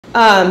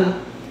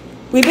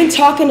We've been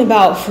talking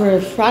about for,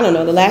 I don't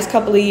know, the last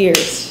couple of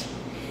years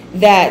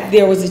that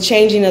there was a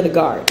changing of the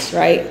guards,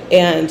 right?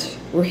 And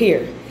we're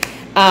here.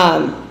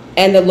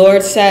 And the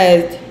Lord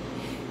said,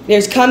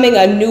 there's coming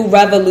a new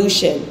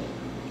revolution,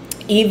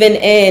 even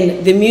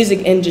in the music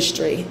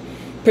industry,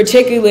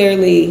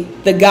 particularly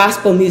the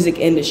gospel music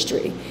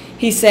industry.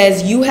 He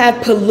says, you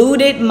have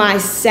polluted my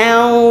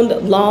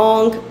sound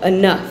long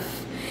enough.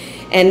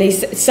 And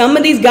some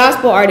of these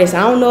gospel artists,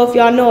 I don't know if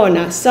y'all know or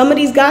not, some of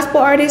these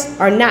gospel artists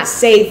are not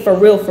saved for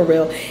real, for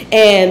real.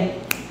 And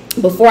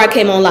before I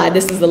came on live,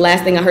 this is the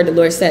last thing I heard the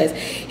Lord says.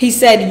 He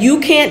said, you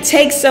can't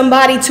take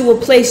somebody to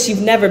a place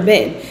you've never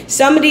been.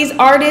 Some of these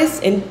artists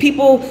and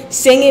people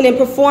singing and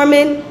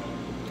performing,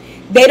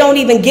 they don't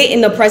even get in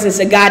the presence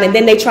of God, and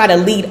then they try to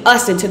lead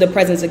us into the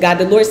presence of God.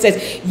 The Lord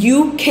says,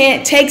 you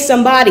can't take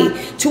somebody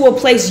to a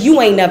place you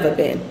ain't never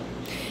been.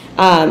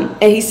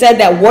 And he said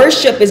that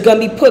worship is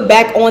going to be put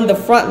back on the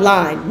front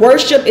line.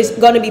 Worship is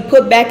going to be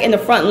put back in the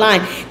front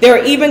line.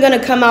 They're even going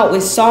to come out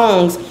with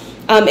songs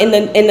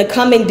in the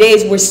coming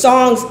days where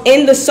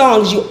in the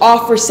songs you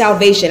offer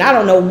salvation. I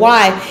don't know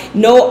why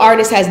no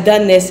artist has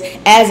done this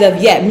as of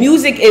yet.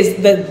 Music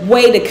is the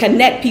way to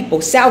connect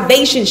people.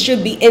 Salvation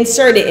should be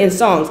inserted in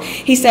songs.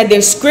 He said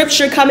there's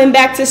scripture coming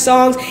back to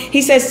songs.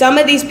 He says some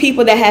of these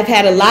people that have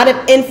had a lot of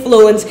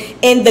influence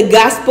in the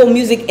gospel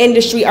music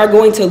industry are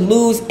going to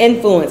lose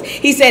influence.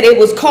 He said it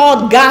was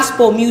called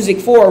gospel music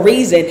for a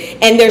reason,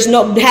 and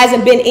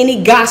hasn't been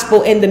any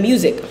gospel in the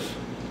music.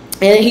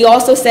 And he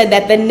also said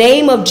that the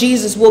name of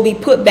Jesus will be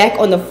put back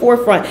on the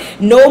forefront.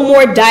 No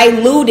more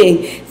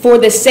diluting for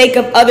the sake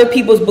of other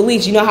people's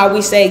beliefs. You know how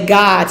we say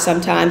God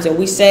sometimes, and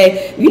we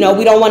say, we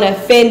don't want to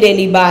offend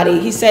anybody.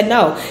 He said,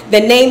 no, the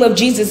name of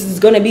Jesus is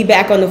going to be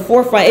back on the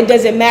forefront. It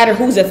doesn't matter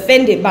who's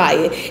offended by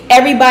it.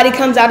 Everybody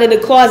comes out of the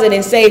closet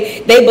and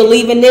say they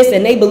believe in this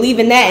and they believe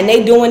in that and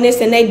they doing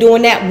this and they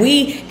doing that.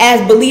 We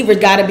as believers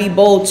got to be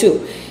bold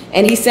too.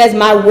 And he says,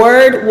 my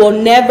word will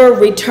never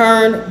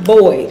return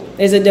void.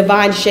 There's a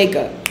divine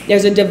shakeup.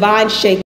 There's a divine shakeup.